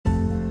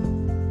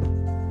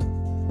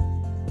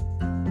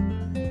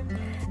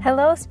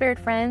Hello, spirit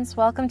friends.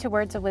 Welcome to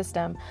Words of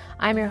Wisdom.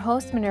 I'm your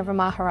host, Minerva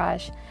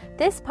Maharaj.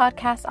 This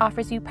podcast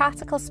offers you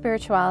practical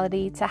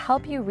spirituality to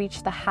help you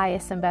reach the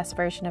highest and best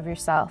version of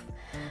yourself.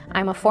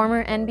 I'm a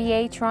former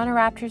NBA Toronto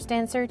Raptors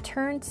dancer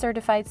turned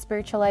certified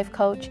spiritual life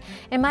coach,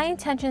 and my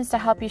intention is to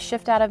help you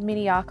shift out of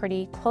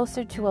mediocrity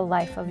closer to a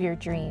life of your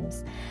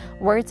dreams.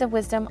 Words of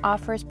Wisdom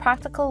offers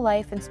practical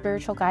life and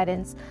spiritual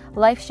guidance,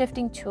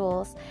 life-shifting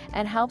tools,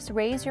 and helps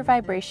raise your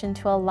vibration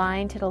to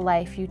align to the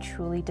life you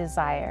truly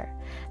desire.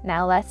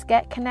 Now let's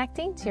get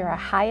connecting to your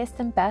highest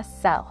and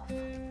best self.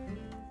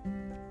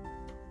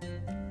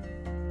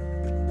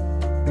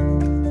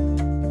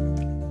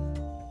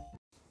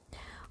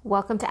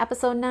 Welcome to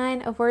episode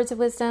 9 of Words of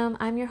Wisdom.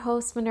 I'm your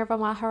host, Minerva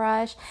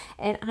Maharaj,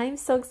 and I'm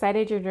so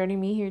excited you're joining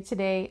me here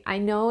today. I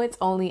know it's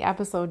only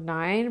episode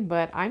 9,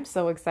 but I'm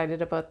so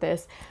excited about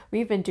this.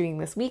 We've been doing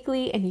this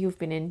weekly, and you've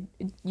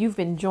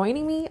been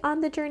joining me on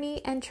the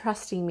journey and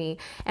trusting me,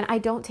 and I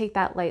don't take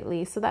that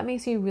lightly. So that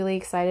makes me really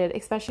excited,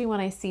 especially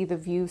when I see the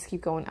views keep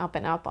going up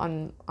and up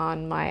on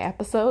my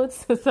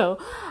episodes. So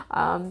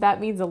that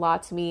means a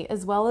lot to me,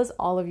 as well as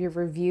all of your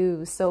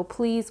reviews. So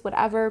please,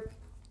 whatever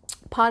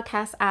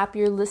podcast app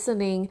you're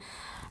listening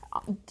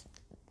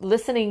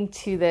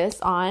to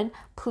this on,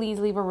 please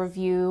leave a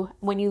review.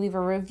 When you leave a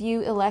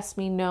review, it lets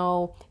me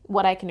know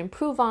what I can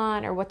improve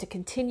on or what to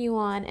continue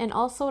on, and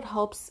also it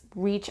helps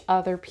reach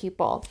other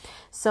people.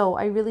 So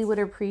I really would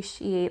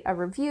appreciate a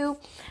review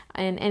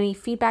and any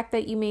feedback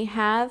that you may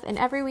have. And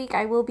every week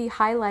I will be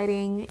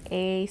highlighting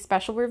a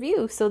special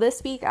review. So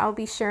this week I'll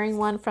be sharing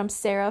one from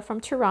Sarah from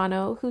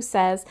Toronto, who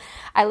says,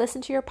 "I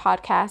listen to your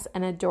podcast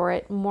and adore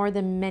it more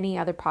than many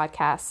other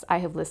podcasts I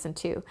have listened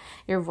to.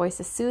 Your voice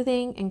is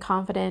soothing and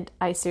confident.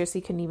 I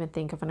seriously couldn't even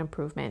think of an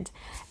improvement."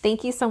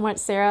 Thank you so much,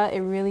 Sarah. It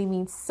really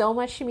means so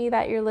much to me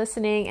that you're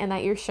listening and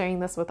that you're sharing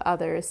this with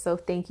others. So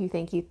thank you,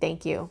 thank you,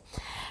 thank you.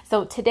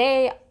 So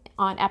today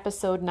on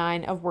episode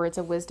 9 of Words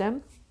of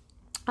Wisdom,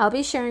 I'll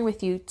be sharing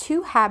with you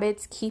 2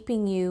 habits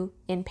keeping you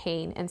in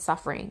pain and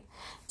suffering.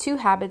 2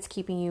 habits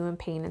keeping you in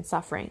pain and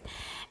suffering.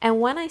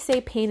 And when I say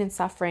pain and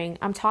suffering,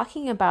 I'm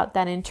talking about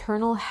that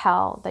internal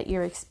hell that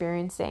you're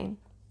experiencing.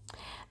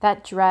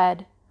 That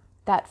dread,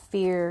 that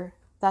fear,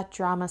 that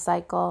drama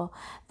cycle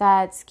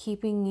that's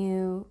keeping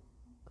you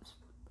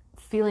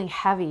feeling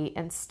heavy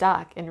and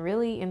stuck and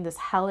really in this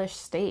hellish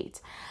state.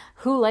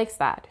 Who likes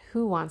that?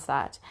 Who wants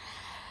that?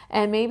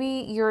 And maybe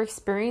you're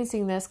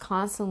experiencing this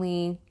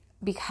constantly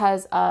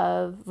because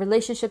of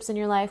relationships in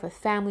your life, with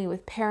family,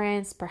 with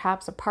parents,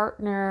 perhaps a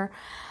partner,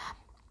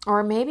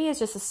 or maybe it's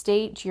just a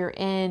state you're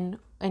in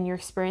and you're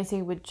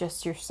experiencing with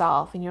just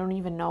yourself and you don't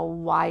even know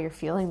why you're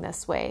feeling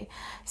this way.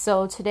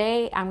 So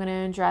today I'm going to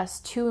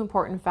address 2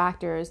 important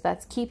factors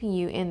that's keeping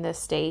you in this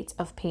state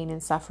of pain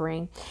and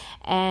suffering.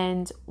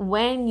 And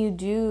when you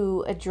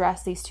do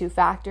address these 2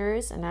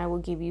 factors, and I will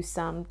give you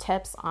some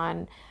tips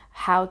on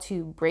how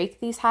to break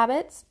these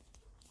habits.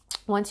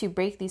 Once you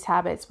break these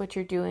habits, what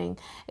you're doing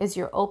is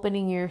you're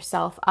opening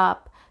yourself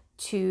up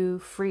to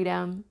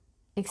freedom,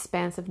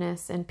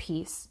 expansiveness, and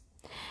peace.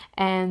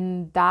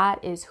 And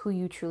that is who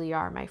you truly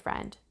are, my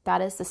friend.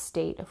 That is the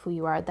state of who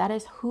you are. That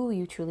is who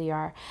you truly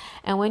are.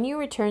 And when you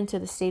return to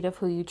the state of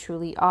who you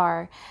truly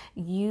are,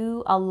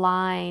 you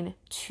align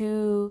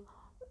to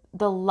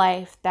the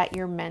life that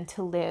you're meant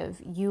to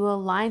live. You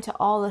align to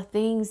all the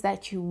things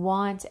that you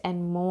want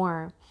and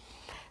more.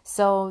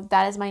 So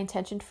that is my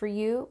intention for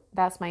you.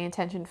 That's my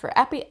intention for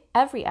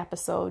every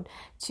episode,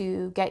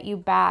 to get you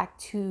back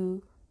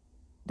to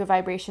the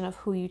vibration of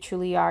who you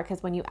truly are,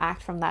 because when you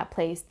act from that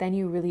place, then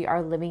you really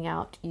are living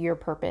out your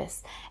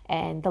purpose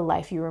and the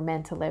life you were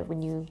meant to live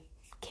when you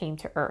came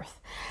to earth.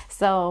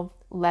 So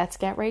let's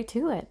get right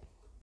to it.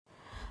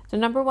 The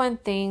number one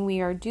thing we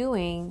are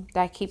doing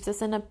that keeps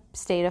us in a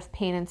state of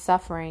pain and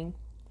suffering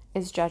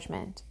is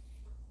judgment.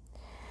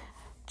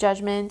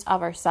 Judgment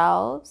of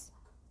ourselves,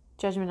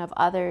 judgment of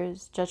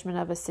others, judgment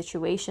of a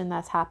situation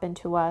that's happened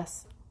to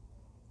us.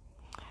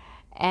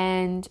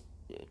 And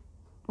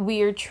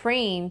we are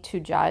trained to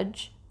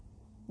judge.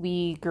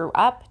 We grew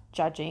up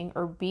judging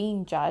or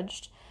being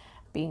judged,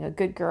 being a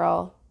good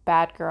girl,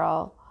 bad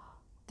girl,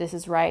 this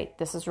is right,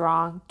 this is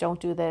wrong, don't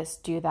do this,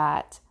 do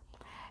that.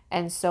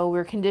 And so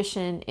we're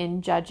conditioned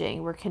in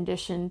judging. We're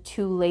conditioned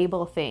to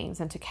label things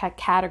and to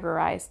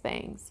categorize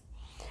things.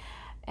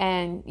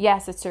 And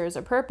yes, it serves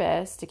a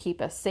purpose to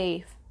keep us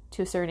safe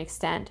to a certain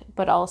extent,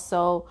 but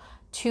also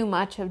too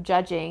much of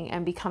judging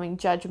and becoming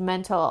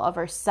judgmental of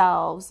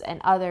ourselves and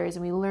others.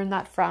 And we learn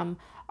that from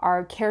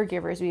our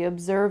caregivers. We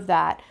observe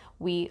that.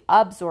 We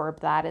absorb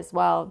that as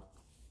well,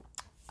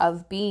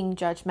 of being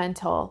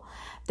judgmental.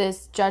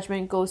 This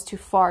judgment goes too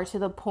far to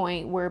the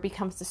point where it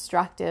becomes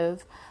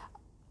destructive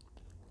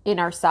in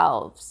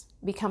ourselves,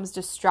 becomes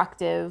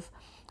destructive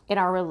in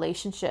our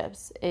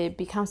relationships. It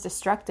becomes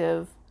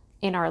destructive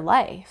in our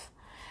life.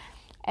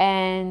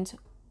 And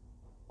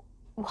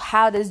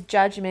how does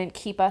judgment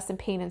keep us in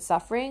pain and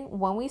suffering?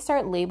 When we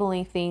start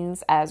labeling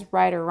things as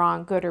right or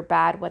wrong, good or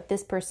bad, what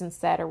this person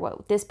said or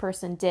what this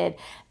person did,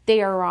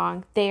 they are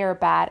wrong, they are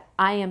bad,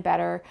 I am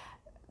better,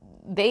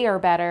 they are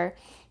better.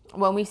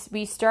 when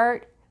we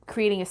start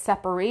creating a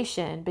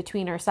separation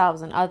between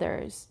ourselves and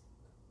others,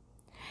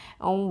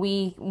 and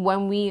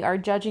when we are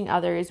judging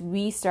others,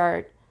 we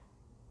start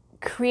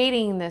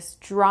creating this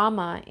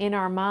drama in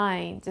our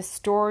mind, this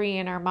story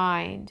in our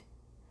mind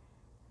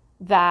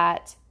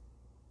that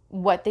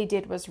what they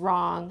did was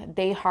wrong,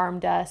 they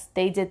harmed us,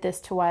 they did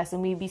this to us,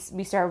 and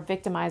we start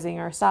victimizing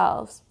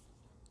ourselves.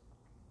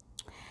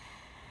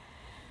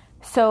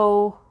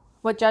 So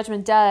what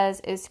judgment does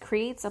is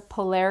creates a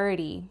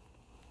polarity.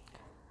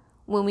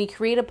 When we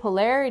create a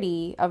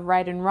polarity of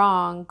right and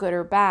wrong, good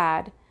or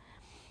bad,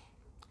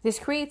 this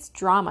creates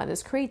drama,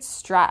 this creates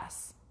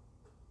stress.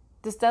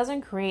 This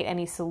doesn't create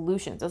any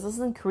solutions. This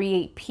doesn't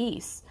create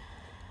peace.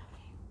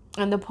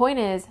 And the point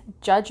is,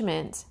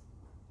 judgment,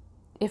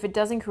 if it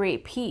doesn't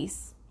create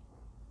peace,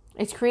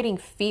 it's creating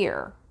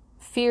fear,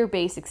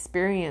 fear-based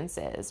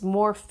experiences,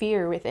 more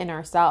fear within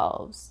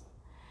ourselves.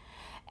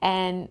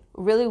 And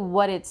really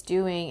what it's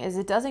doing is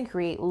it doesn't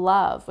create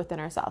love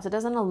within ourselves. It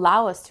doesn't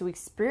allow us to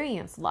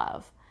experience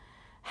love.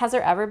 Has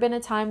there ever been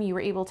a time you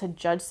were able to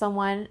judge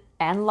someone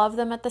and love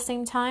them at the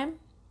same time?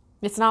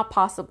 It's not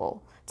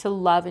possible to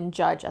love and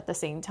judge at the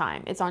same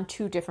time. It's on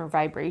two different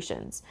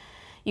vibrations.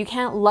 You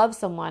can't love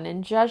someone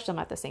and judge them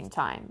at the same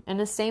time. In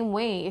the same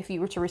way, if you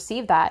were to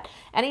receive that,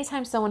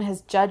 anytime someone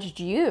has judged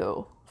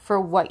you for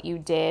what you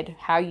did,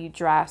 how you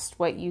dressed,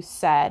 what you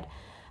said,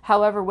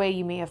 however way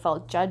you may have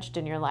felt judged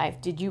in your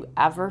life, did you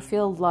ever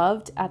feel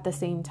loved at the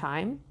same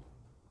time?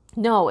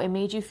 No, it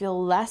made you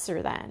feel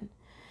lesser than.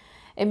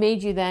 It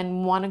made you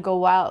then want to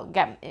go out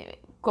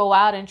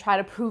and try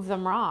to prove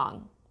them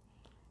wrong.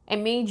 It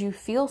made you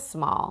feel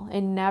small.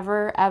 It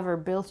never ever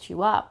built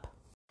you up.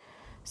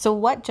 So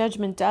what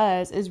judgment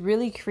does is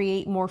really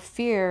create more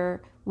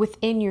fear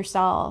within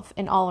yourself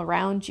and all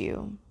around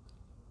you.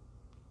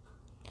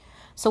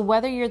 So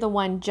whether you're the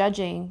one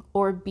judging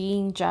or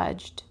being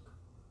judged,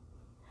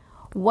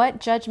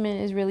 what judgment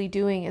is really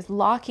doing is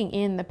locking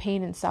in the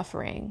pain and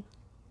suffering.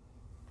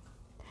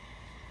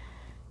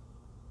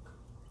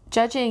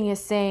 Judging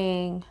is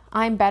saying,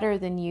 I'm better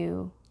than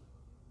you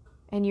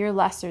and you're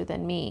lesser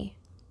than me,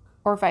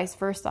 or vice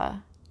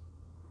versa.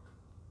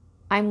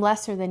 I'm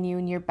lesser than you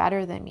and you're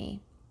better than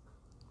me.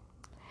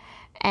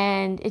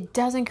 And it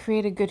doesn't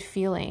create a good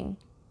feeling.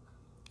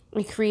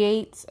 It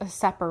creates a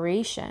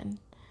separation.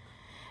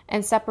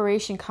 And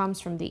separation comes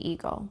from the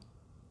ego.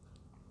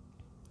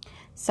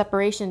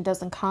 Separation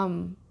doesn't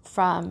come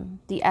from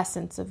the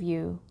essence of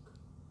you,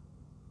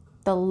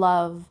 the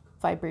love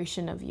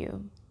vibration of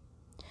you.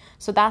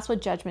 So that's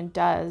what judgment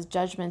does.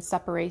 Judgment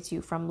separates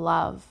you from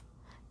love.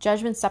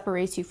 Judgment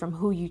separates you from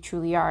who you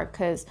truly are,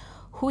 because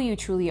who you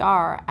truly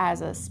are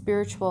as a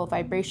spiritual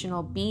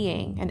vibrational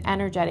being, an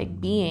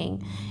energetic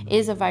being,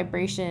 is a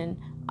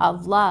vibration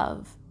of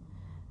love.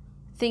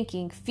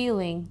 Thinking,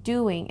 feeling,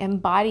 doing,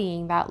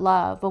 embodying that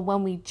love. But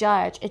when we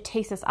judge, it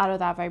takes us out of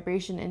that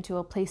vibration into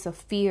a place of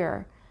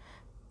fear,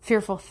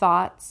 fearful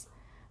thoughts,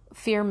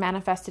 fear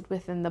manifested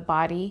within the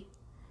body,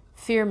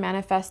 fear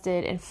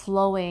manifested and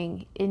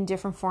flowing in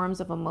different forms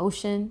of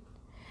emotion,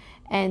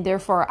 and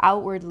therefore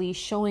outwardly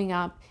showing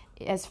up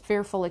as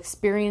fearful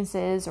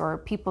experiences or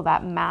people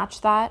that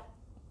match that.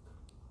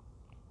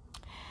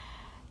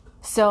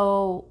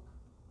 So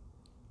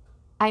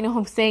I know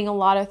I'm saying a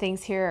lot of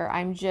things here.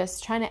 I'm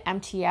just trying to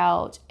empty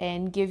out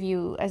and give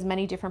you as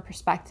many different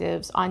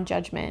perspectives on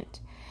judgment.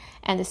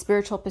 And the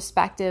spiritual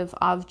perspective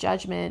of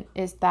judgment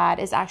is that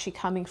is actually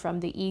coming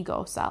from the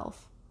ego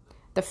self,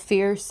 the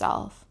fear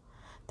self.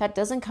 That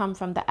doesn't come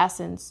from the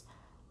essence,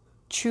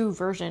 true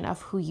version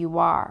of who you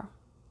are.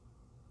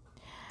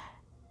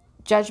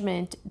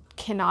 Judgment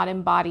cannot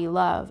embody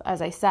love,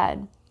 as I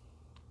said.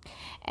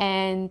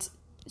 And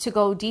to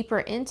go deeper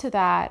into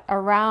that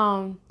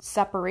around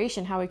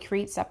separation, how it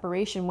creates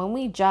separation, when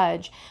we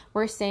judge,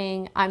 we're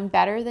saying I'm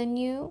better than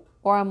you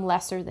or I'm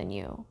lesser than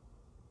you.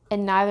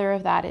 And neither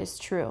of that is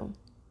true.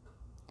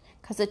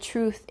 Because the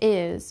truth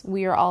is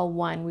we are all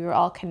one. We are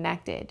all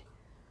connected.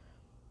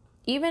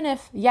 Even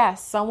if,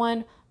 yes,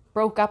 someone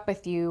broke up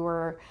with you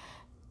or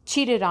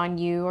cheated on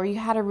you, or you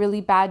had a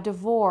really bad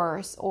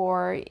divorce,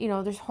 or,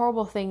 there's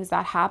horrible things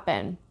that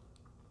happen.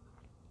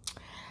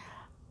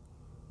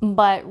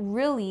 But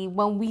really,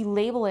 when we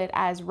label it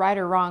as right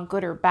or wrong,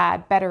 good or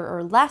bad, better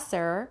or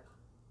lesser,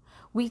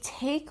 we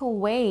take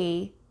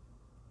away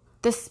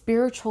the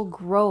spiritual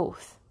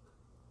growth,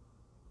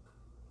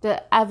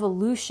 the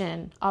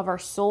evolution of our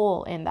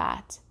soul in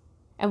that.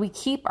 And we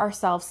keep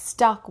ourselves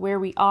stuck where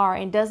we are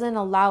and doesn't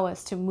allow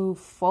us to move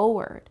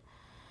forward.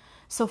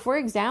 So for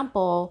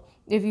example,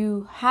 if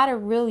you had a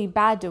really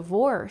bad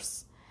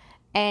divorce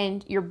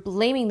and you're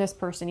blaming this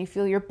person, you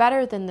feel you're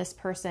better than this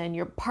person,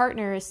 your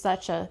partner is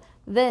such a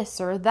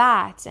this or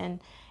that, and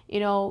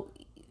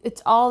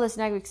it's all this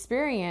negative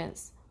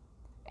experience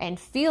and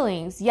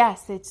feelings.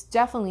 Yes, it's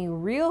definitely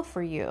real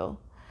for you,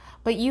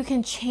 but you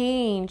can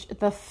change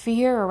the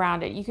fear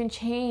around it. You can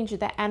change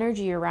the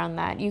energy around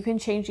that. You can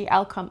change the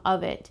outcome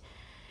of it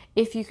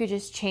if you could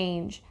just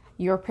change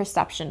your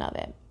perception of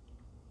it.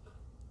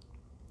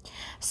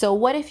 So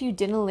what if you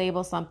didn't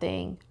label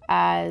something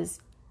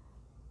as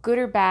good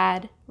or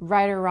bad,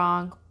 right or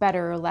wrong,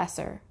 better or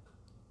lesser?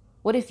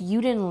 What if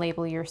you didn't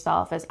label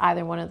yourself as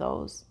either one of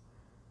those?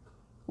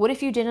 What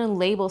if you didn't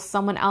label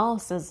someone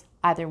else as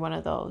either one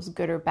of those,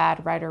 good or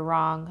bad, right or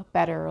wrong,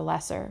 better or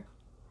lesser?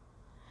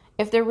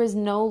 If there was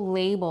no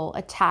label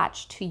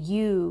attached to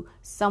you,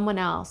 someone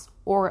else,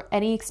 or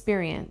any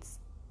experience,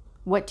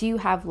 what do you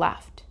have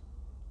left?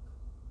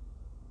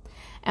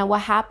 And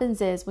what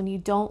happens is when you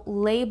don't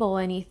label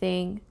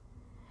anything,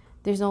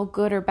 there's no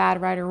good or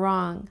bad, right or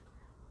wrong.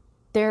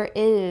 There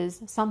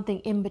is something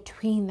in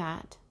between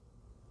that.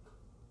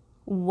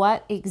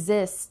 What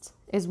exists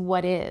is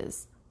what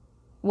is.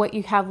 What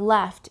you have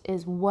left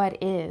is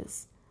what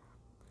is.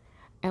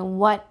 And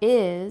what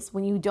is,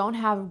 when you don't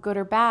have good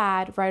or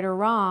bad, right or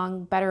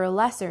wrong, better or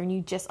lesser, and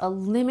you just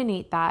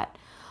eliminate that,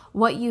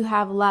 what you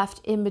have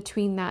left in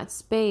between that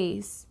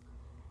space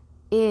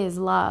is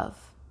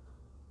love.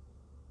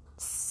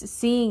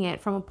 Seeing it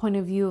from a point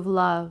of view of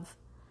love,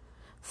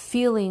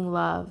 feeling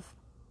love,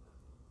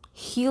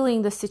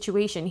 healing the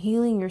situation,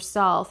 healing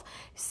yourself,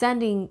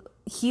 sending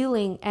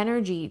healing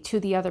energy to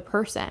the other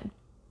person.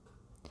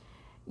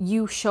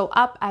 You show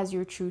up as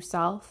your true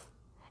self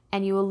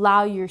and you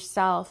allow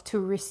yourself to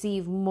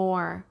receive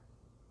more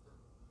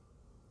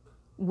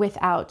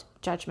without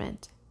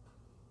judgment.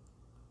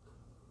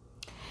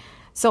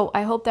 So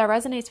I hope that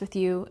resonates with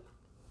you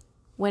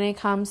when it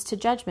comes to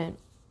judgment.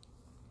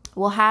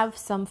 We'll have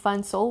some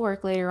fun soul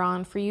work later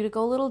on for you to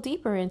go a little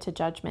deeper into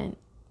judgment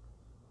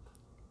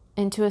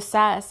and to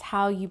assess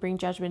how you bring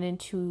judgment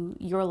into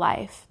your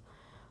life,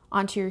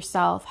 onto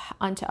yourself,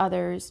 onto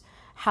others,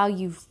 how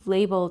you've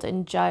labeled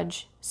and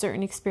judged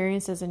certain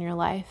experiences in your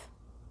life.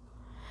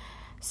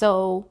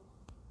 So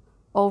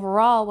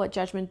overall, what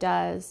judgment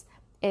does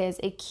is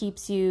it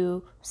keeps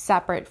you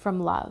separate from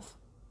love.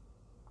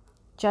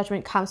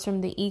 Judgment comes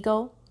from the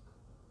ego.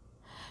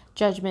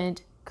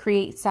 Judgment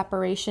creates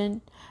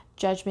separation.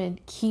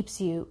 Judgment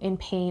keeps you in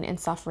pain and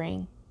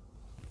suffering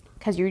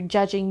because you're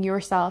judging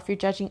yourself, you're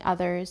judging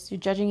others, you're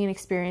judging an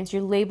experience,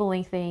 you're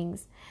labeling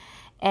things,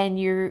 and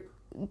you're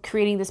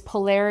creating this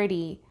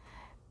polarity.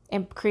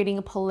 And creating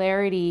a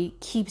polarity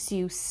keeps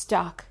you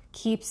stuck,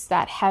 keeps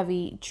that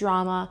heavy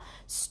drama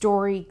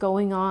story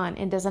going on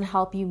and doesn't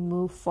help you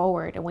move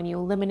forward. And when you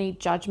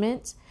eliminate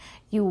judgment,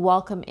 you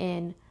welcome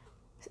in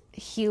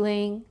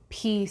healing,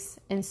 peace,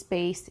 and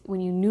space. When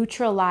you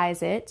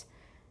neutralize it,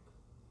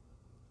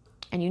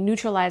 and you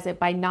neutralize it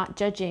by not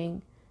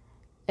judging,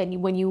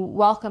 and when you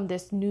welcome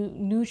this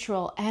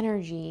neutral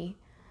energy,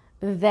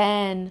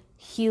 then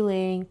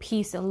healing,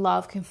 peace, and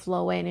love can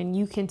flow in, and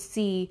you can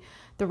see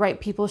the right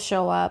people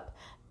show up,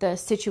 the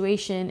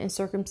situation and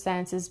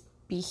circumstances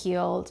be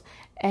healed,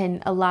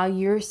 and allow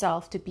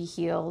yourself to be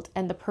healed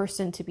and the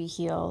person to be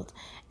healed.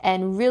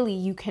 And really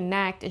you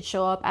connect and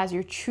show up as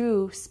your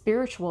true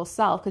spiritual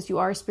self, because you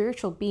are a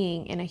spiritual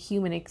being in a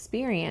human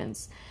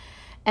experience.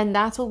 And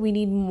that's what we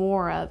need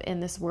more of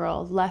in this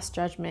world: less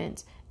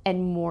judgment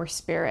and more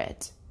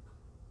spirit.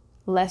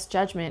 Less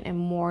judgment and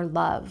more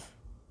love.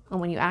 And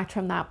when you act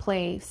from that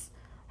place,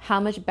 how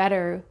much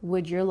better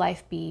would your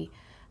life be?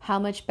 How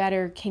much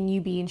better can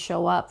you be and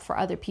show up for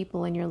other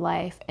people in your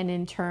life, and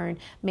in turn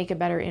make a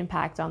better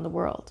impact on the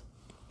world?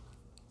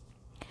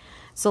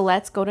 So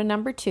let's go to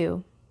number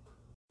 2.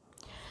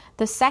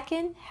 The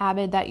second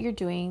habit that you're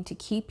doing to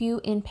keep you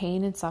in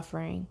pain and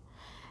suffering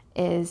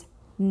is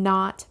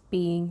not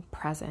being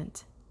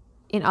present.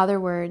 In other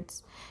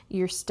words,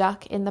 you're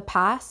stuck in the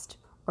past,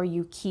 or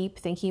you keep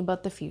thinking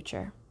about the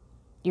future.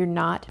 You're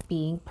not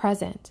being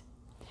present.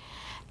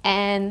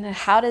 And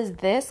how does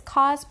this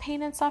cause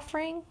pain and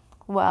suffering?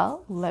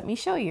 Well, let me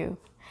show you.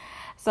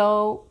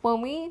 So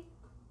when we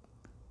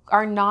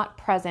are not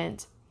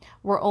present,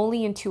 we're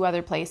only in 2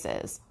 other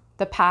places: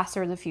 the past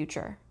or the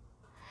future.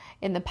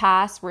 In the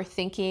past, we're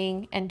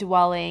thinking and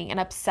dwelling and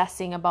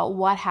obsessing about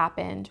what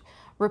happened,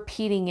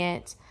 repeating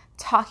it,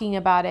 talking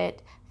about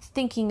it,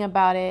 thinking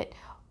about it,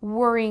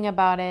 worrying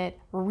about it,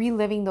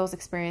 reliving those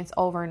experiences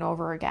over and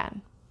over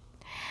again.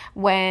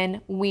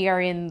 When we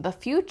are in the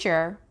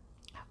future,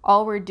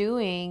 all we're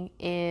doing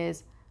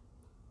is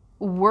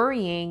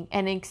worrying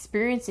and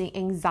experiencing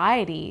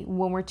anxiety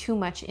when we're too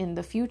much in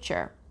the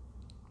future.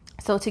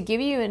 So to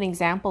give you an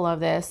example of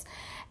this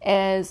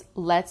is,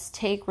 let's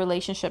take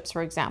relationships,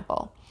 for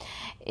example.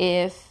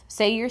 If,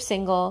 say, you're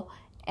single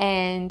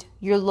and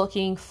you're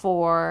looking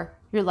for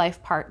your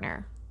life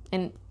partner,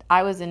 and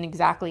I was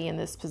exactly in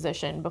this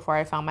position before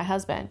I found my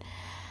husband.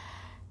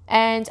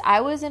 And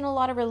I was in a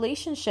lot of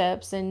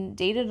relationships and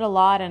dated a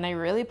lot, and I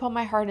really put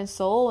my heart and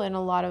soul in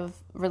a lot of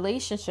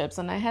relationships,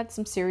 and I had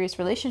some serious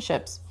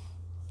relationships.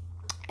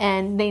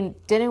 And they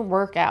didn't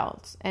work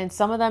out, and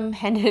some of them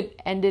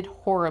ended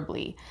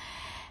horribly.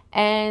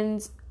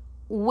 And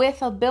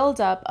with a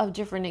buildup of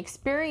different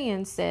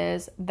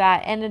experiences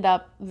that ended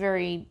up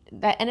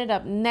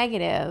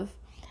negative,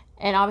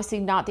 and obviously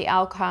not the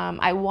outcome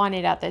I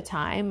wanted at the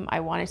time.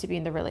 I wanted to be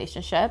in the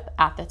relationship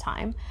at the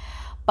time,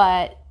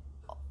 but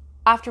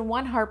after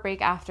one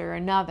heartbreak after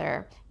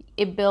another,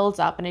 it builds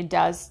up and it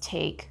does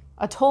take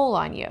a toll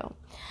on you.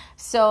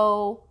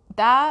 So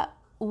that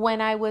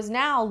when I was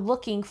now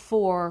looking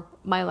for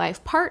my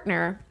life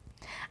partner,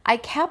 I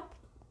kept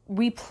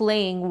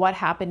replaying what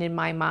happened in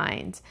my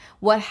mind,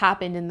 what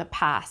happened in the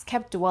past,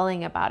 kept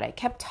dwelling about it,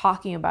 kept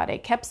talking about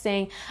it, kept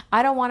saying,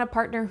 I don't want a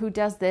partner who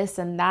does this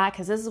and that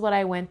because this is what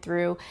I went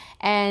through.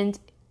 And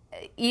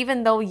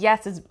even though,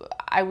 yes,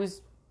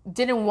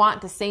 didn't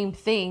want the same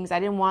things, I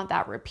didn't want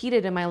that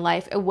repeated in my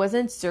life, it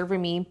wasn't serving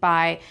me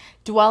by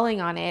dwelling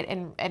on it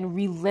and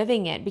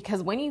reliving it.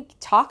 Because when you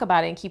talk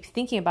about it and keep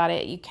thinking about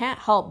it, you can't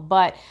help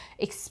but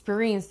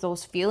experience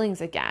those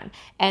feelings again.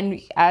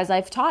 And as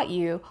I've taught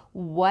you,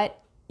 what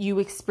you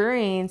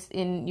experience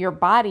in your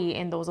body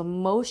and those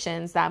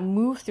emotions that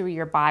move through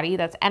your body,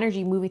 that's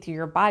energy moving through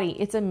your body,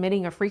 it's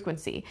emitting a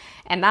frequency.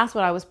 And that's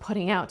what I was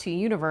putting out to the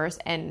universe,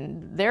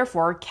 and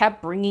therefore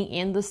kept bringing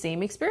in the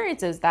same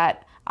experiences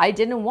that I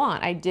didn't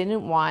want. I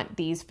didn't want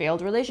these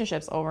failed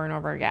relationships over and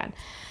over again.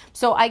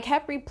 So I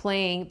kept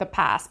replaying the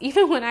past.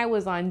 Even when I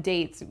was on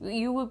dates,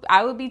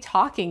 I would be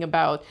talking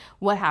about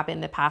what happened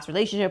in the past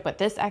relationship with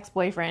this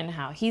ex-boyfriend,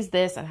 how he's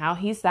this and how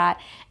he's that.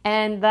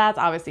 And that's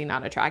obviously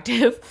not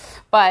attractive.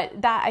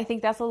 But I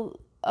think that's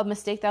a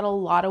mistake that a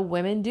lot of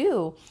women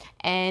do.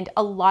 And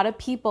a lot of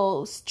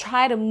people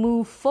try to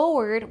move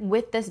forward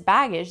with this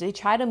baggage. They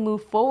try to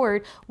move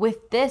forward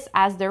with this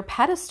as their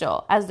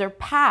pedestal, as their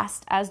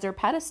past, as their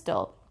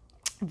pedestal,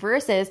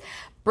 versus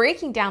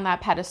breaking down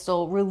that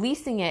pedestal,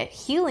 releasing it,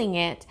 healing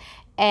it,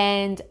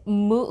 and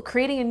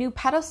creating a new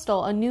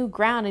pedestal, a new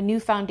ground, a new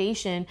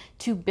foundation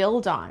to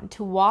build on,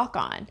 to walk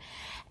on.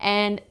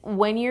 And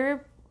when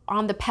you're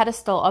on the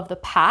pedestal of the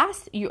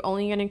past, you're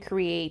only going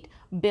to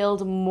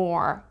build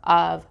more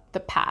of the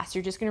past.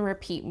 You're just going to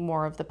repeat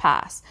more of the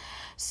past.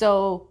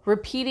 So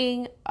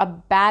repeating a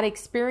bad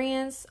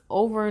experience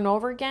over and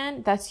over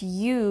again, that's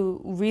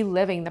you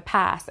reliving the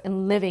past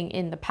and living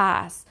in the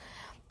past.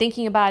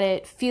 Thinking about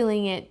it,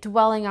 feeling it,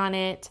 dwelling on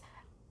it,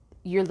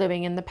 you're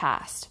living in the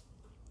past.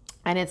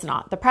 And it's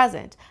not the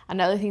present.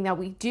 Another thing that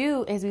we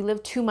do is we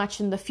live too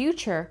much in the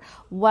future.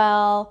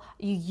 Well,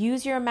 you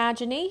use your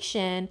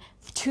imagination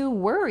to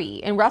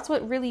worry. And that's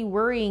what really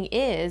worrying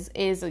is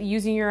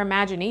using your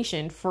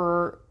imagination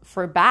for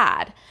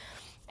bad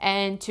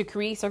and to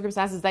create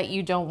circumstances that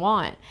you don't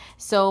want.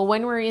 So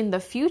when we're in the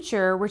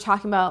future, we're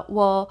talking about,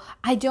 well,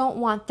 I don't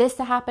want this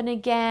to happen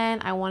again.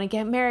 I want to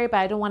get married,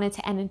 but I don't want it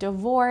to end in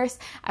divorce.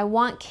 I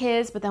want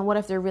kids, but then what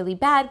if they're really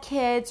bad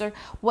kids? Or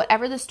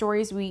whatever the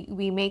stories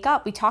we make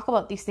up, we talk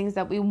about these things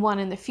that we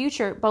want in the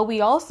future, but we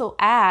also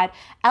add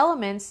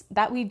elements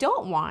that we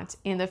don't want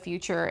in the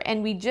future.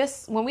 And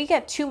when we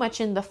get too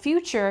much in the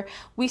future,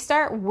 we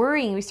start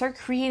worrying, we start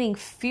creating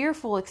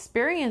fearful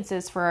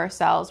experiences for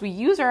ourselves. We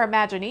use our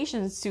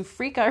imaginations to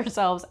freak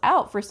ourselves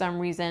out for some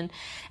reason.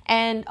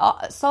 And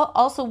so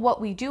also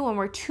what we do when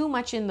we're too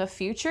much in the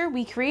future,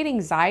 we create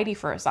anxiety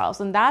for ourselves.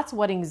 And that's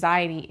what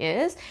anxiety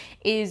is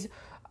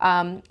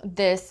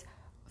this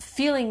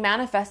feeling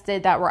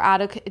manifested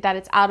that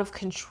it's out of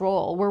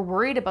control. We're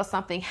worried about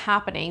something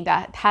happening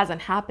that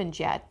hasn't happened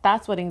yet.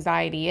 That's what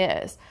anxiety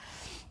is.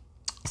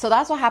 So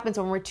that's what happens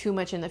when we're too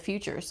much in the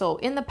future. So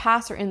in the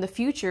past or in the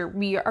future,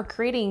 we are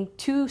creating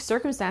two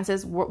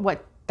circumstances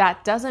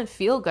that doesn't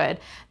feel good,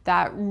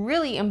 that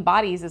really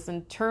embodies this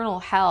internal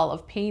hell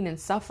of pain and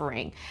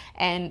suffering.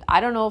 And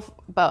I don't know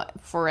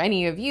about for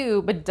any of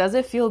you, but does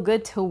it feel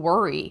good to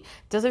worry?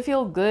 Does it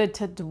feel good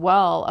to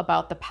dwell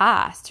about the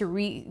past,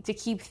 to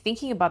keep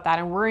thinking about that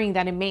and worrying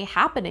that it may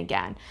happen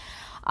again?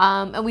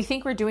 And we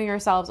think we're doing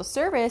ourselves a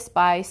service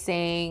by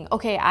saying,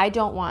 okay, I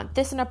don't want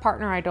this in a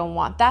partner. I don't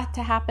want that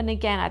to happen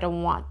again. I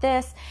don't want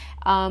this.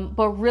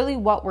 But really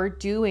what we're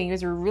doing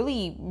is we're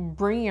really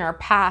bringing our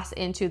past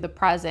into the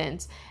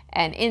present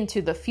and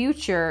into the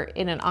future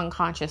in an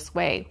unconscious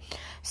way.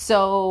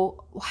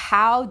 So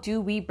how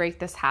do we break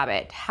this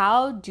habit?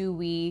 How do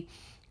we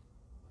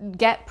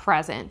get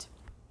present?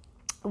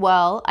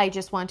 Well, I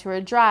just want to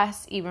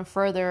address even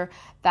further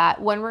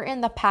that when we're in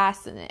the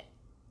past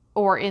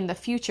or in the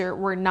future,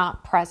 we're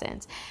not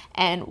present.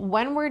 And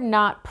when we're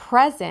not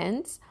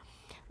present,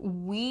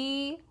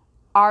 we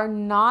are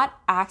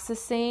not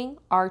accessing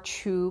our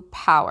true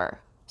power.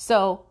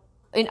 So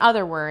in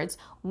other words,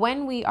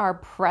 when we are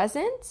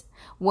present,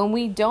 when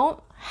we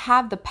don't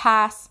have the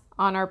past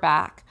on our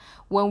back,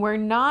 when we're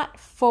not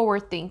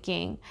forward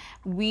thinking,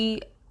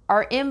 we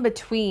are in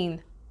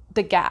between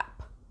the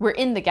gap. We're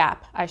in the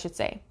gap, I should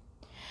say.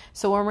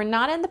 So when we're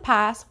not in the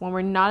past, when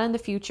we're not in the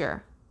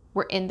future,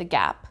 we're in the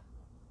gap.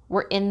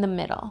 We're in the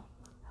middle.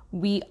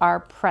 We are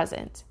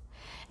present.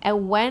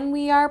 And when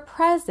we are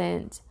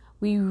present,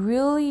 we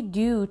really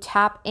do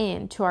tap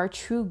into our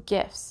true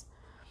gifts,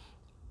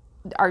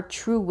 our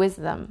true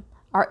wisdom,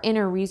 our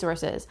inner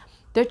resources,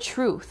 the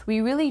truth. We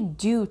really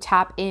do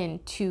tap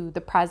into the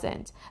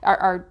present,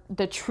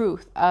 the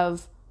truth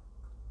of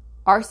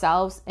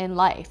ourselves in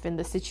life, in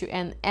the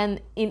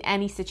and in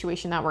any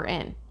situation that we're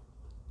in.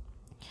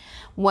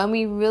 When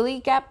we really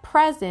get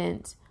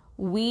present,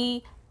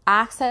 we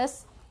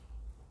access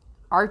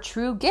our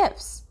true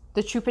gifts,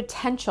 the true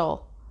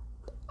potential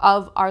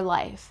of our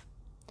life.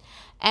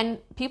 And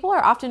people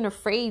are often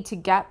afraid to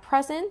get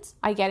present.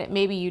 I get it.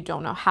 Maybe you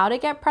don't know how to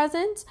get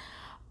present,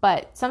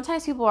 but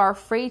sometimes people are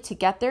afraid to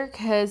get there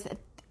because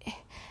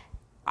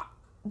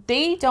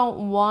they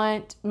don't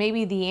want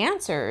maybe the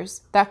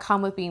answers that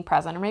come with being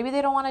present, or maybe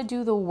they don't want to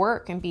do the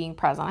work in being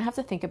present. I have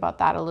to think about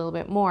that a little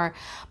bit more.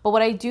 But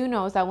what I do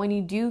know is that when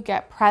you do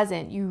get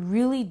present, you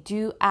really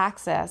do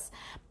access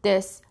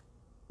this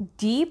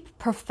deep,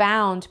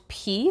 profound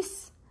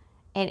peace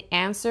and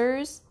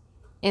answers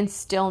in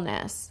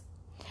stillness.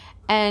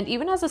 And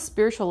even as a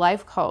spiritual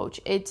life coach,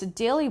 it's a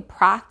daily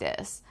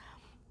practice.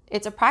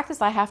 It's a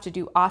practice I have to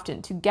do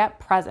often to get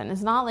present.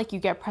 It's not like you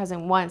get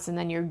present once and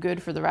then you're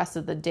good for the rest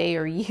of the day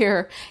or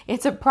year.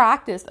 It's a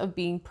practice of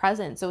being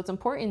present. So it's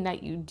important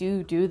that you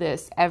do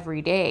this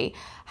every day.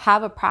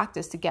 Have a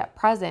practice to get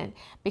present,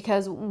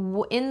 because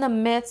in the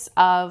midst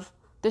of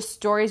the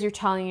stories you're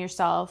telling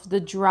yourself, the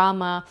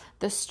drama,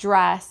 the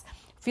stress,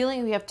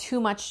 feeling you have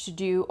too much to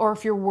do, or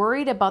if you're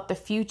worried about the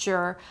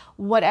future,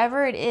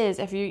 whatever it is,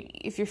 if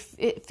you're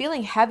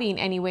feeling heavy in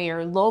any way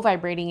or low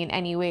vibrating in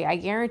any way, I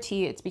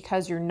guarantee it's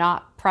because you're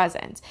not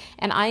present.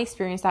 And I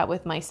experience that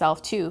with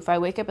myself too. If I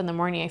wake up in the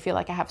morning, I feel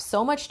like I have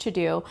so much to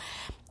do,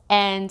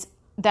 and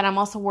then I'm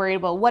also worried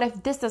about, what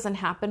if this doesn't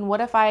happen? What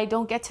if I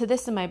don't get to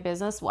this in my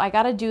business? Well, I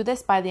got to do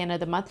this by the end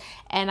of the month,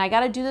 and I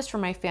got to do this for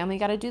my family,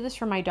 got to do this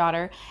for my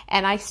daughter,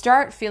 and I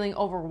start feeling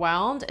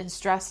overwhelmed and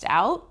stressed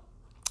out.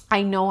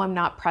 I know I'm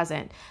not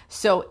present.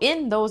 So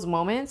in those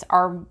moments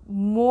are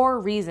more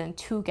reason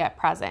to get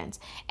present.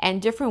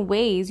 And different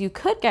ways you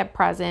could get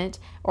present,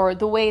 or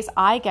the ways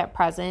I get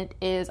present,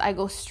 is I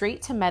go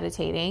straight to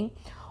meditating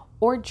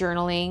or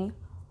journaling,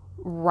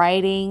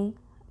 writing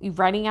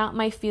out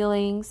my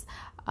feelings.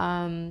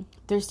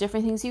 There's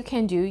different things you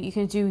can do. You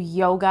can do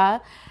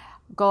yoga,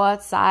 go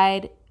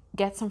outside,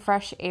 get some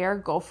fresh air,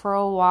 go for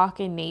a walk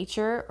in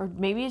nature, or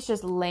maybe it's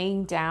just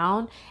laying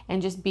down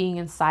and just being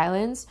in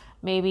silence.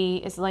 Maybe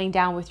it's laying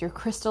down with your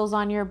crystals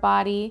on your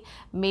body.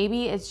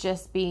 Maybe it's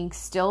just being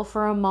still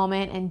for a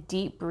moment and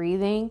deep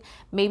breathing.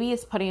 Maybe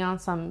it's putting on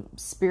some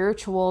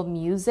spiritual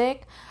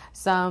music,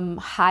 some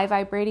high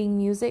vibrating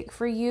music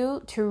for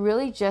you to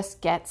really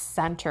just get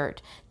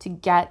centered, to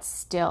get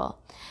still.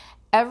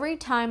 Every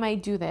time I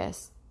do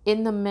this,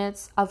 in the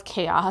midst of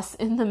chaos,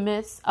 in the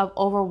midst of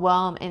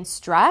overwhelm and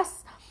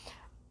stress,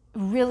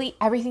 really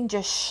everything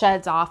just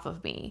sheds off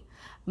of me.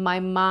 My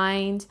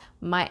mind,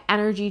 my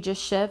energy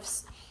just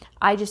shifts.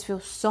 I just feel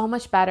so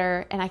much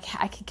better, and I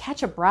can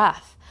catch a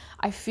breath.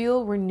 I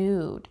feel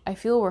renewed. I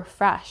feel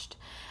refreshed,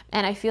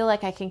 and I feel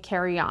like I can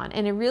carry on.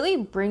 And it really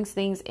brings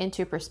things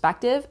into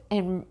perspective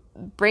and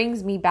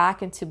brings me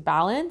back into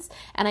balance,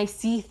 and I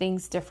see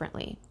things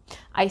differently.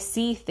 I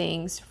see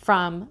things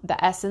from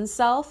the essence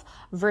self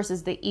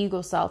versus the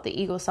ego self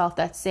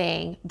that's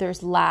saying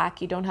there's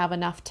lack, you don't have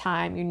enough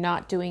time, you're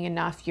not doing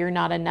enough, you're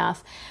not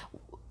enough.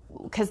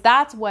 Because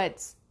that's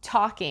what's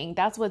talking,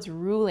 that's what's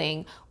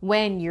ruling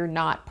when you're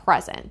not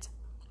present.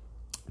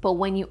 But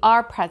when you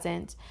are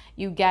present,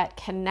 you get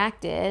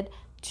connected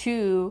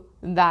to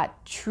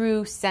that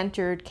true,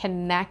 centered,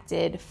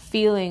 connected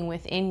feeling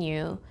within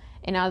you.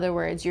 In other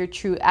words, your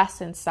true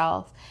essence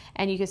self.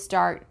 And you can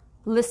start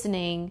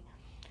listening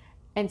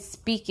and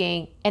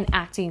speaking and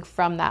acting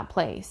from that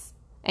place.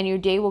 And your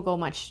day will go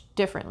much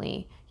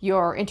differently.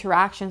 Your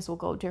interactions will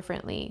go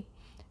differently.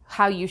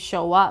 How you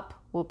show up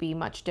will be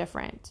much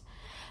different.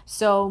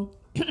 So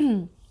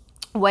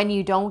when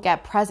you don't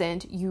get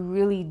present, you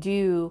really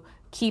do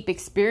keep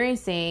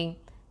experiencing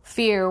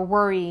fear,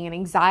 worry, and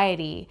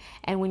anxiety.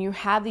 And when you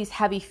have these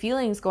heavy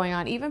feelings going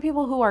on, even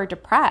people who are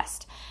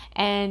depressed,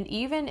 and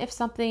even if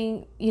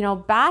something,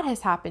 bad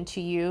has happened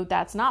to you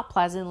that's not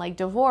pleasant, like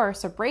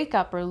divorce or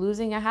breakup or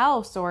losing a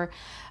house or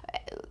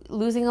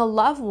losing a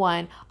loved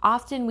one,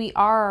 often we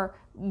are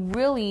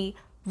really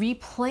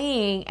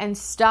replaying and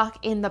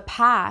stuck in the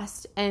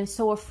past and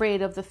so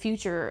afraid of the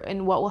future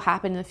and what will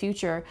happen in the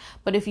future.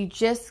 But if you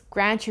just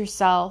grant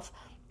yourself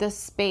the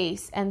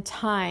space and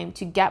time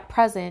to get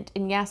present,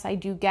 and yes,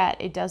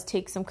 it does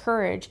take some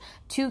courage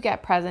to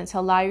get present, to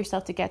allow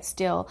yourself to get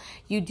still,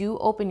 you do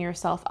open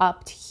yourself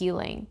up to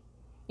healing.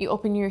 You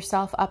open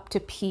yourself up to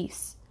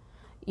peace.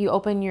 You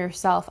open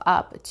yourself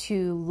up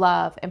to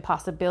love and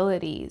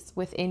possibilities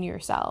within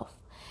yourself.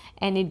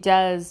 And it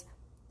does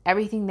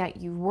everything that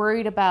you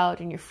worried about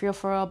and you're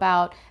fearful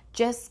about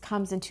just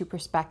comes into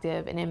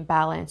perspective and in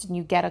balance, and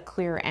you get a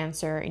clearer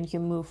answer and you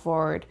can move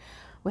forward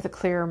with a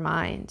clearer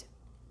mind.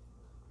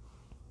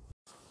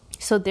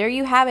 So there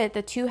you have it,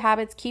 the 2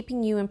 habits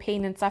keeping you in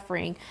pain and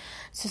suffering.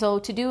 So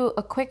to do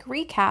a quick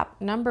recap,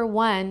 the number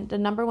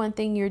one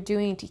thing you're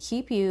doing to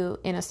keep you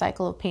in a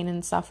cycle of pain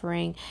and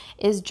suffering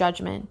is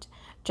judgment.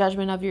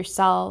 Judgment of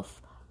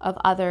yourself, of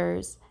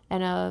others,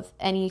 and of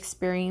any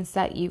experience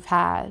that you've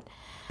had.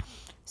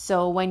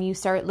 So when you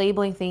start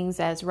labeling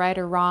things as right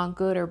or wrong,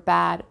 good or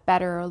bad,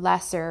 better or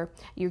lesser,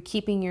 you're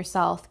keeping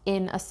yourself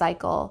in a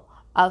cycle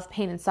of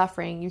pain and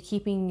suffering. You're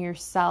keeping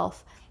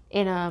yourself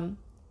in a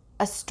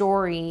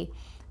story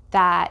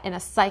in a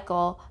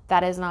cycle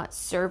that is not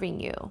serving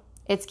you.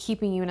 it's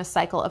keeping you in a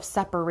cycle of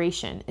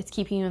separation. It's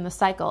keeping you in the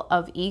cycle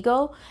of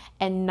ego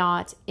and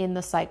not in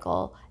the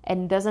cycle,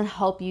 and doesn't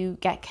help you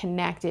get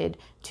connected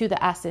to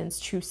the essence,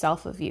 true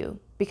self of you,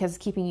 because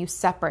it's keeping you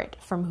separate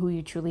from who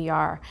you truly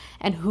are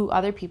and who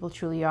other people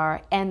truly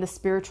are, and the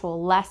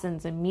spiritual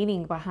lessons and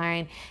meaning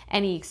behind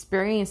any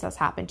experience that's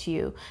happened to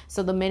you.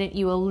 So the minute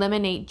you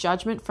eliminate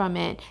judgment from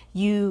it,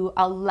 you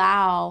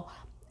allow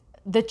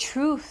the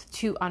truth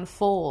to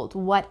unfold,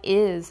 what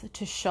is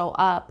to show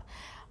up,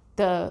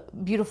 the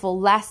beautiful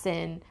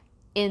lesson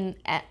in,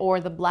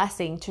 or the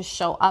blessing to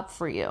show up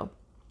for you.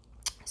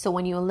 So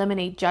when you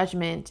eliminate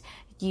judgment,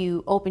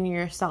 you open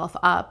yourself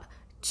up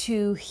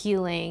to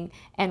healing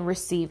and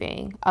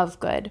receiving of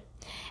good.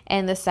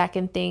 And the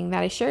second thing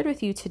that I shared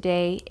with you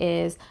today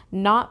is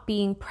not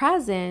being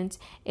present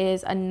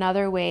is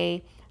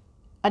another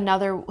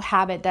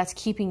habit that's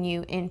keeping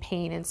you in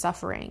pain and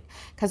suffering.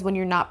 Because when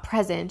you're not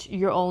present,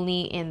 you're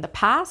only in the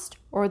past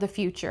or the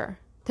future.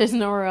 There's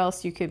nowhere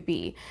else you could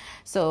be.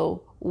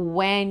 So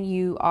when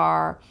you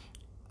are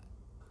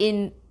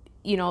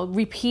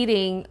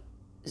repeating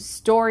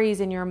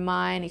stories in your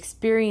mind,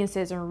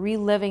 experiences, and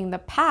reliving the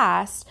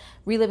past,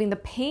 reliving the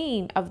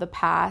pain of the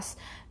past,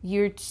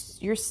 you're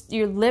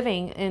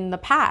living in the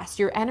past.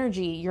 Your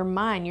energy, your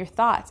mind, your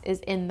thoughts is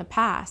in the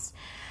past.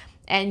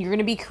 And you're going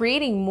to be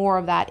creating more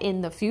of that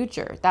in the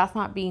future. That's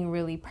not being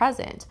really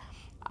present.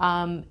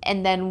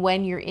 And then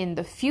when you're in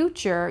the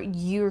future,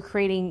 you're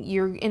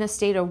in a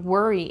state of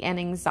worry and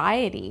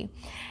anxiety.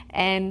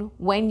 And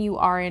when you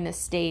are in a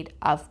state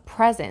of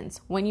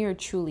presence, when you're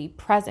truly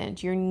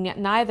present, you're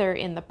neither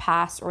in the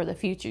past or the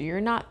future.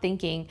 You're not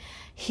thinking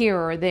here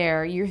or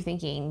there. You're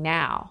thinking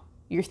now.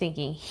 You're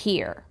thinking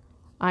here.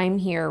 I'm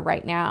here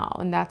right now.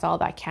 And that's all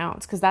that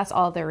counts, because that's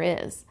all there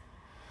is.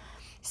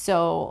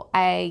 So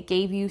I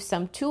gave you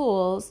some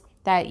tools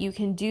that you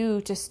can do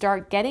to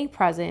start getting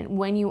present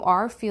when you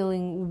are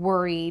feeling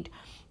worried,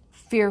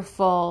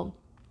 fearful,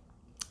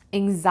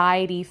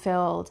 anxiety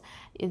filled.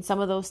 And some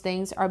of those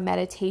things are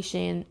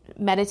meditating,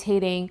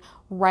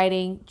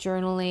 writing,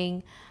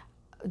 journaling,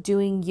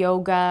 doing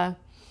yoga,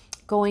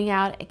 going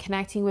out and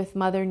connecting with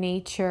Mother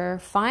Nature.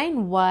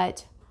 Find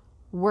what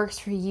works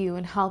for you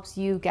and helps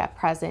you get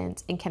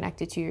present and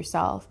connected to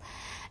yourself.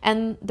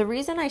 And the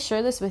reason I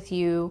share this with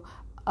you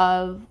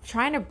of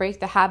trying to break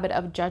the habit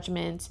of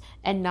judgment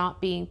and not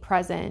being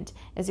present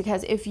is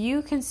because if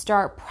you can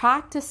start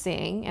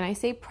practicing, and I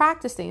say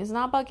practicing, it's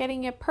not about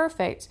getting it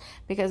perfect,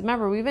 because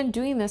remember, we've been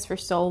doing this for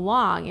so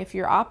long. If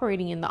you're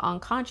operating in the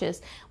unconscious,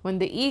 when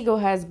the ego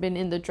has been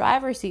in the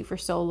driver's seat for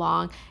so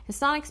long, it's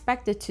not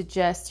expected to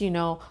just,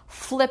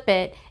 flip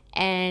it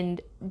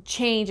and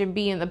change and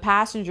be in the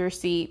passenger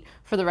seat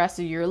for the rest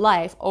of your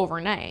life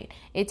overnight.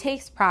 It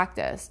takes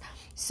practice.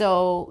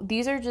 So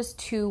these are just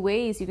two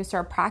ways you can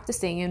start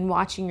practicing and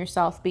watching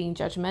yourself being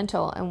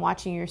judgmental and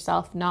watching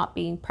yourself not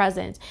being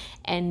present,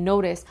 and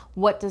notice,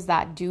 what does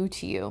that do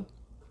to you?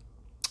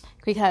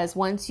 Because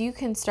once you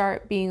can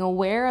start being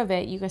aware of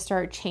it, you can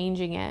start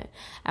changing it.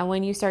 And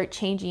when you start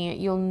changing it,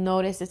 you'll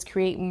notice it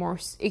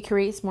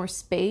creates more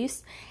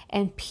space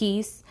and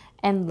peace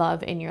and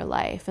love in your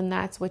life. And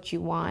that's what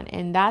you want.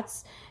 And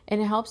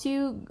it helps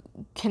you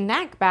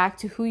connect back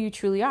to who you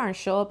truly are and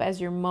show up as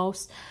your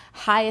most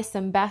highest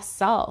and best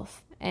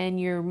self,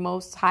 and your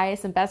most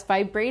highest and best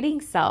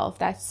vibrating self,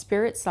 that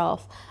spirit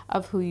self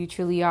of who you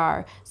truly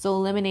are. So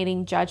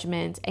eliminating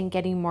judgment and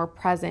getting more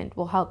present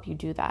will help you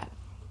do that.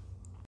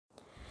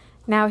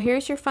 Now,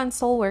 here's your fun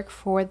soul work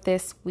for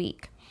this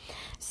week.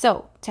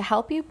 So to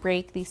help you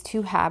break these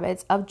two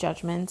habits of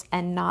judgment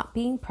and not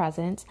being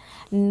present,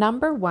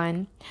 number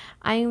one,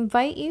 I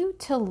invite you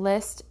to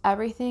list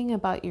everything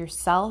about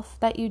yourself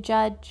that you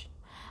judge,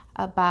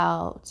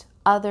 about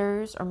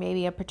others, or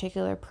maybe a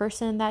particular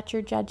person that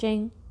you're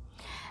judging,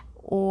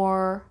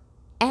 or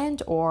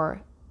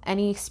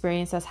any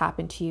experience that's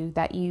happened to you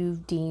that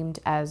you've deemed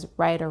as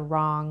right or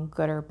wrong,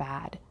 good or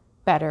bad,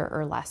 better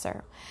or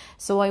lesser.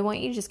 So I want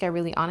you to just get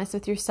really honest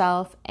with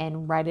yourself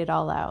and write it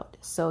all out.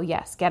 So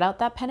yes, get out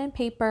that pen and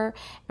paper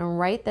and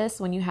write this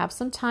when you have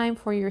some time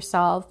for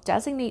yourself.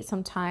 Designate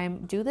some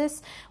time. Do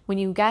this when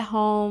you get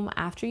home,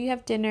 after you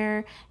have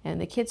dinner and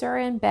the kids are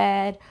in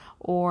bed,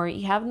 or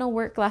you have no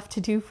work left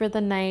to do for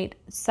the night.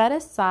 Set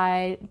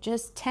aside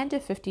just 10 to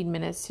 15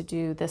 minutes to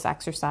do this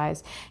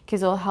exercise,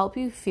 because it'll help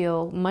you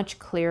feel much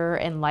clearer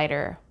and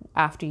lighter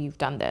after you've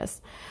done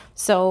this.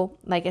 So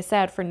like I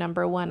said, for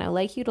number one, I'd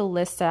like you to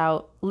list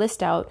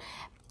out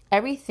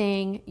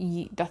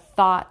everything, the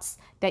thoughts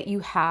that you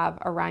have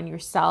around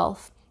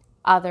yourself,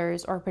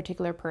 others, or a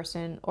particular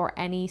person, or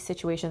any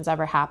situations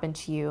ever happened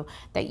to you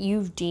that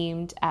you've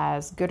deemed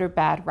as good or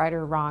bad, right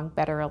or wrong,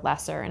 better or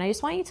lesser. And I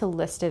just want you to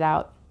list it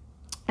out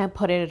and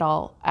put it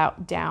all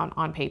out down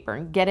on paper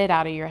and get it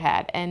out of your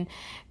head. And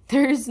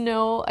there's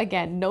no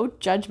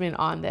judgment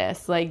on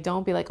this. Like,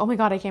 don't be like, oh my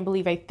God, I can't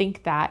believe I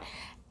think that.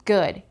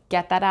 Good.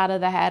 Get that out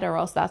of the head, or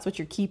else that's what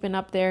you're keeping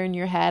up there in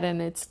your head.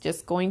 And it's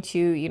just going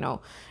to,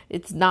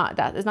 it's not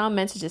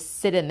meant to just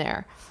sit in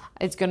there.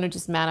 It's going to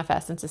just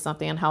manifest into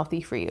something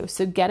unhealthy for you.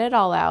 So get it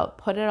all out,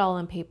 put it all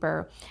on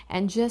paper,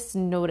 and just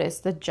notice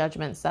the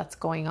judgments that's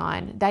going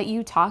on that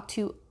you talk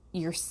to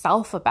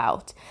yourself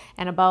about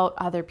and about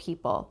other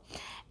people.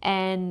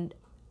 And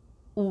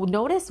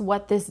notice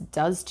what this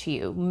does to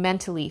you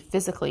mentally,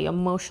 physically,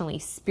 emotionally,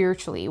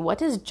 spiritually. What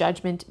does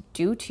judgment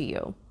do to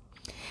you?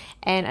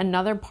 And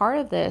another part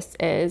of this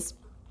is,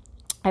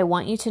 I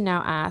want you to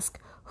now ask,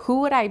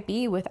 who would I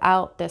be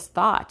without this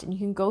thought? And you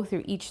can go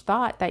through each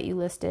thought that you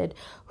listed.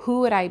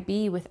 Who would I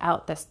be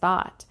without this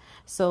thought?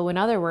 So in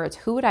other words,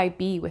 who would I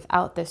be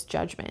without this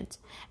judgment?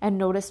 And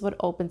notice what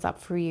opens up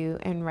for you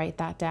and write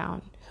that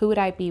down. Who would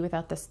I be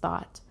without this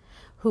thought?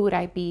 Who would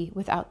I be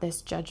without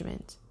this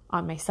judgment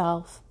on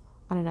myself,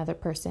 on another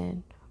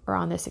person, or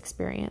on this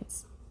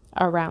experience,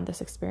 around this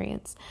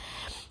experience?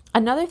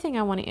 Another thing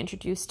I want to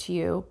introduce to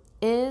you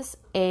is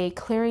a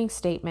clearing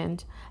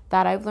statement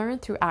that I've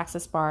learned through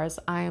Access Bars.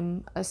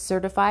 I'm a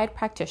certified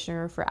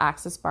practitioner for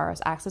Access Bars,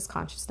 Access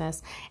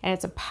Consciousness, and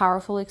it's a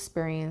powerful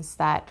experience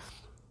that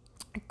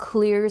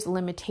clears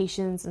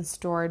limitations and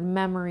stored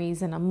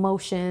memories and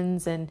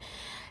emotions, and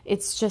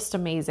it's just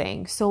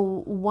amazing. So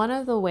one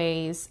of the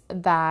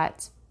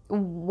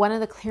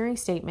clearing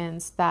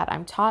statements that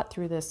I'm taught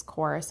through this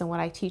course, and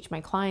what I teach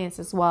my clients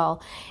as well,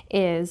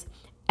 is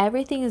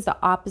everything is the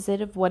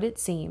opposite of what it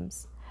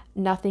seems.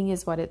 Nothing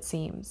is what it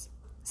seems.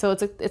 So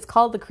it's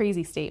called the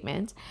crazy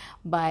statement,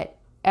 but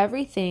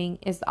everything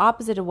is the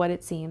opposite of what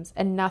it seems,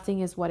 and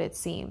nothing is what it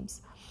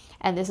seems.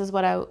 And this is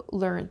what I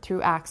learned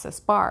through Access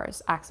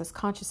Bars, Access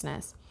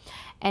Consciousness.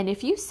 And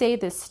if you say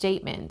this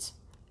statement,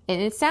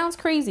 and it sounds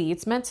crazy,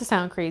 it's meant to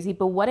sound crazy,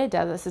 but what it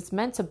does is it's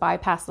meant to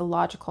bypass the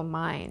logical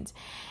mind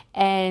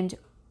and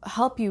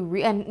help you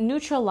and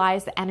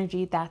neutralize the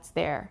energy that's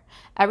there.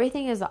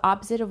 Everything is the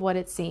opposite of what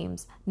it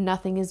seems.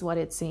 Nothing is what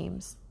it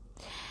seems.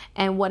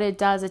 And what it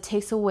does, it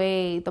takes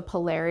away the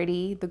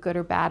polarity, the good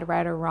or bad,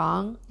 right or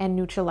wrong, and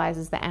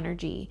neutralizes the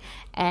energy.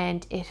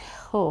 And if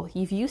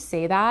you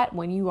say that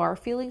when you are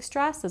feeling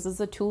stressed, this is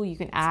a tool you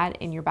can add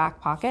in your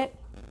back pocket.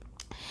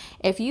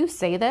 If you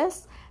say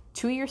this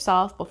to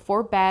yourself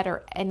before bed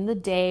or in the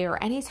day,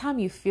 or anytime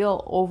you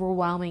feel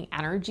overwhelming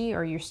energy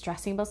or you're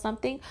stressing about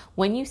something,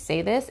 when you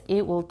say this,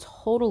 it will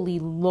totally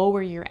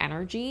lower your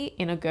energy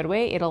in a good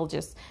way. It'll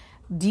just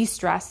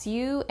de-stress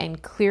you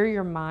and clear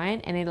your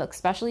mind, and it'll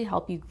especially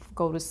help you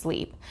go to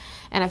sleep.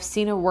 And I've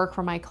seen it work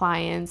for my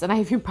clients, and I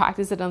even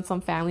practiced it on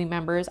some family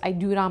members. I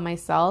do it on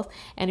myself,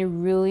 and it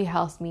really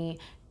helps me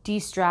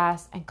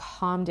de-stress and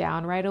calm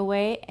down right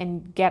away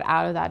and get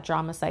out of that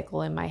drama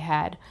cycle in my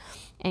head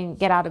and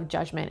get out of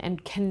judgment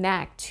and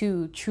connect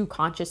to true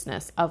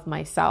consciousness of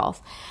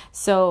myself.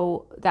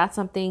 So that's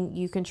something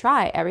you can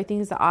try. Everything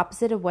is the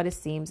opposite of what it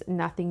seems.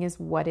 Nothing is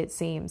what it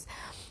seems.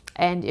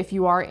 And if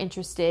you are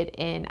interested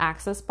in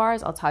Access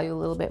Bars, I'll tell you a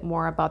little bit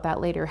more about that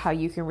later, how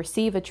you can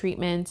receive a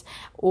treatment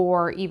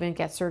or even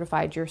get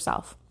certified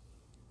yourself.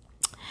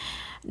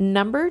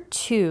 Number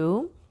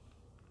 2,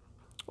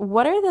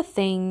 what are the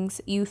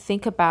things you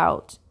think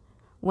about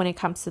when it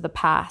comes to the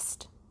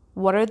past?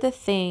 What are the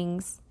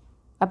things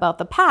about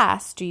the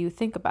past do you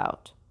think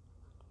about?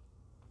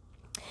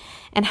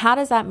 And how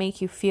does that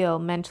make you feel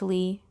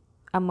mentally,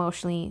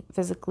 emotionally,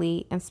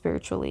 physically, and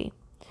spiritually?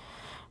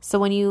 So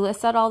when you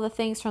list out all the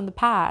things from the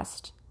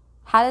past,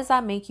 how does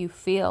that make you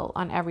feel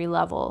on every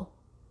level,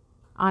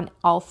 on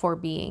all 4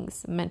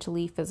 beings,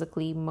 mentally,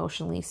 physically,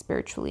 emotionally,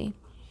 spiritually?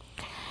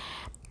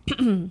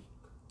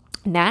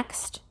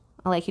 Next,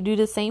 I'd like you to do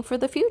the same for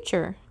the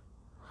future.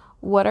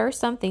 What are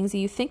some things that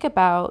you think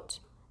about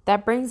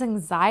that brings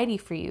anxiety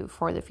for you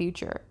for the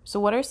future? So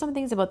what are some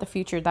things about the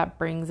future that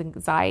brings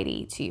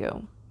anxiety to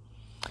you?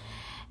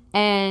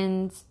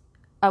 And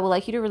I would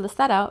like you to list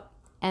that out.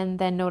 And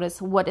then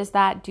notice, what does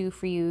that do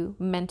for you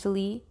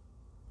mentally,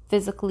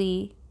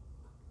 physically,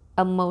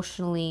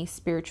 emotionally,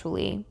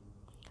 spiritually?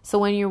 So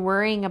when you're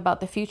worrying about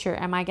the future,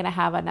 am I going to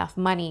have enough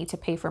money to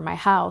pay for my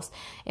house?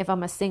 If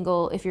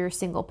you're a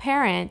single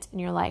parent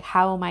and you're like,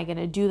 how am I going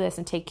to do this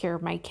and take care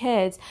of my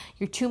kids?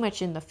 You're too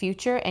much in the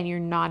future and you're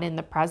not in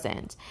the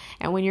present.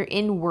 And when you're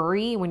in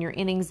worry, when you're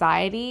in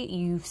anxiety,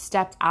 you've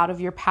stepped out of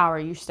your power.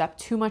 You step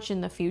too much in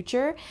the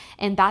future,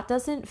 and that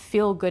doesn't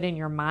feel good in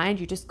your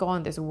mind. You just go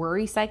on this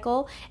worry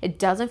cycle. It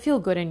doesn't feel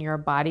good in your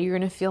body. You're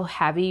going to feel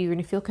heavy. You're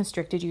going to feel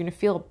constricted. You're going to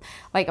feel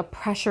like a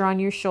pressure on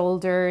your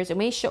shoulders. It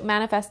may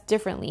manifest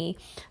differently,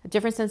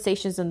 different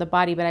sensations in the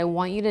body, but I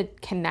want you to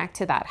connect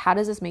to that. How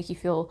does this make you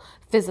feel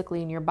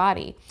physically in your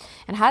body?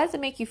 And how does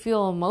it make you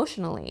feel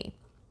emotionally?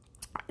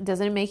 Does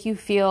it make you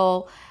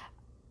feel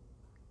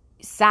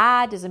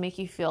sad? Does it make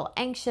you feel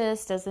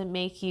anxious? Does it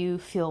make you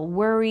feel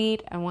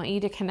worried? I want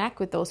you to connect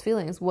with those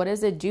feelings. What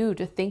does it do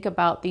to think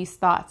about these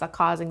thoughts that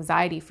cause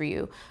anxiety for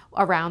you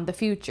around the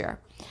future?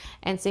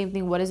 And same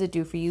thing, what does it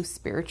do for you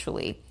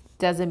spiritually?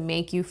 Does it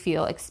make you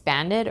feel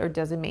expanded, or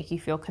does it make you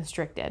feel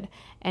constricted?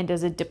 And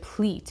does it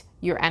deplete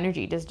your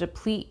energy? Does it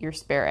deplete your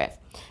spirit?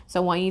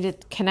 So I want you to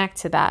connect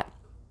to that.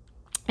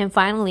 And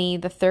finally,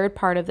 the third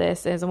part of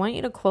this is I want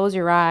you to close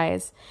your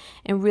eyes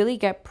and really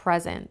get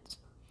present.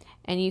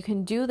 And you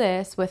can do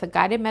this with a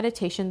guided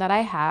meditation that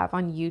I have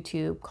on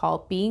YouTube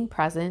called Being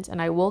Present. And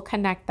I will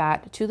connect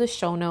that to the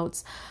show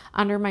notes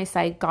under my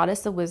site,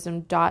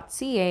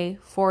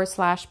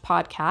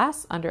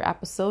 goddessofwisdom.ca/podcast under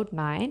episode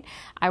 9.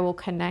 I will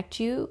connect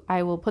you.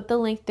 I will put the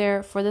link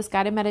there for this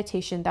guided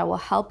meditation that will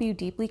help you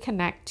deeply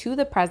connect to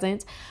the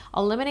present,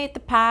 eliminate the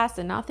past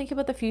and not think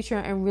about the future,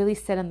 and really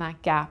sit in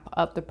that gap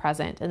of the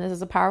present. And this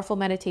is a powerful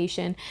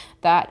meditation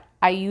that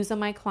I use on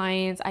my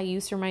clients, I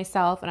use for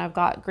myself, and I've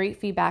got great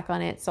feedback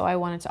on it. So I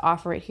wanted to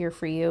offer it here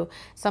for you,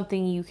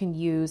 something you can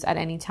use at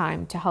any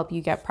time to help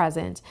you get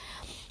present.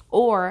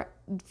 Or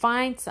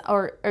find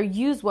or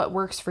use what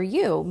works for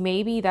you.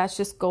 Maybe that's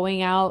just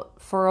going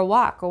out for a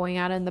walk, going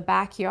out in the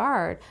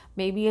backyard.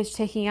 Maybe it's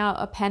taking out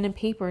a pen and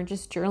paper and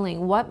just journaling.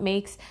 What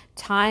makes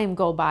time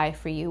go by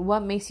for you?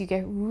 What makes you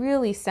get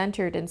really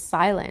centered and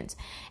silent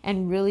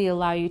and really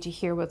allow you to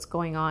hear what's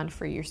going on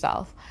for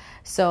yourself?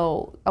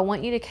 So I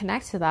want you to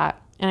connect to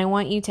that, and I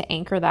want you to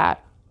anchor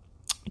that.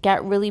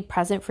 Get really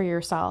present for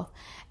yourself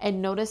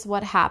and notice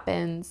what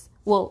happens.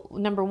 Well,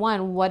 number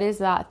one, what is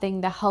that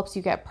thing that helps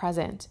you get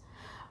present?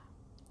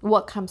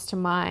 What comes to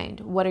mind?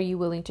 What are you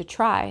willing to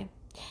try?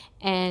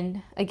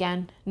 And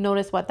again,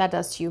 notice what that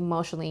does to you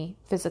emotionally,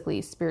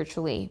 physically,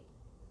 spiritually,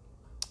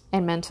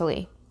 and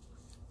mentally.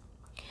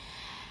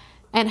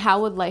 And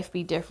how would life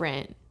be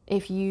different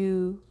if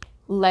you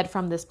led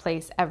from this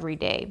place every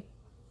day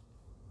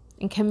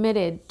and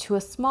committed to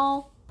a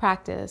small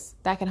practice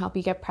that can help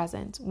you get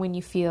present when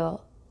you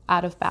feel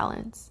out of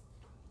balance?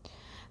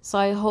 So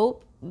I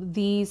hope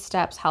these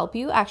steps help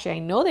you. Actually, I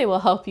know they will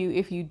help you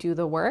if you do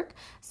the work.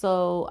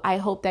 So I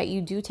hope that you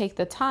do take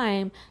the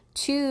time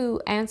to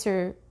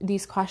answer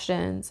these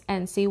questions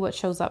and see what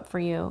shows up for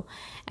you.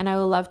 And I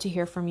would love to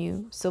hear from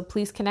you. So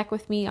please connect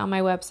with me on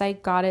my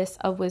website,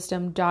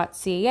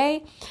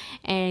 goddessofwisdom.ca.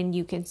 And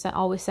you can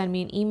always send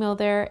me an email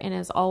there. And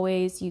as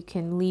always, you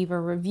can leave a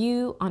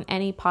review on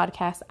any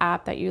podcast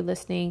app that you're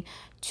listening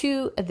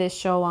to this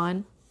show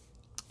on.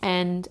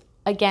 And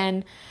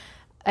again,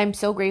 I'm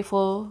so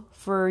grateful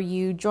for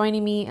you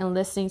joining me and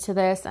listening to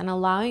this and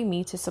allowing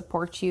me to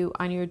support you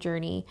on your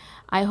journey.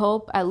 I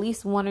hope at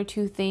least one or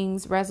two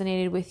things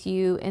resonated with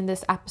you in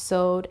this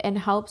episode and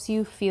helps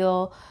you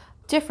feel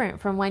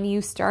different from when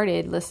you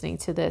started listening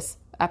to this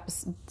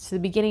episode, to the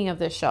beginning of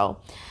this show.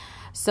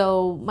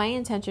 So my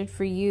intention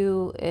for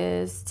you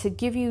is to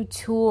give you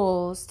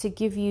tools, to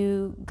give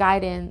you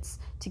guidance,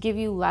 to give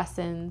you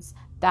lessons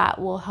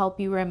that will help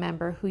you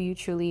remember who you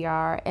truly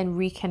are and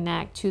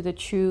reconnect to the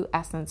true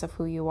essence of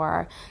who you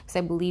are. Because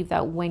I believe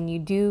that when you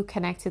do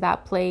connect to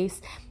that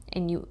place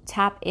and you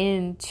tap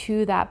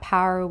into that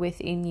power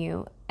within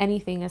you,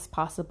 anything is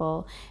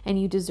possible, and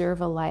you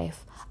deserve a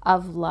life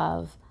of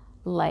love,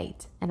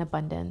 light, and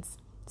abundance.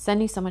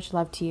 Sending so much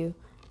love to you.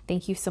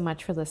 Thank you so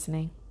much for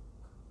listening.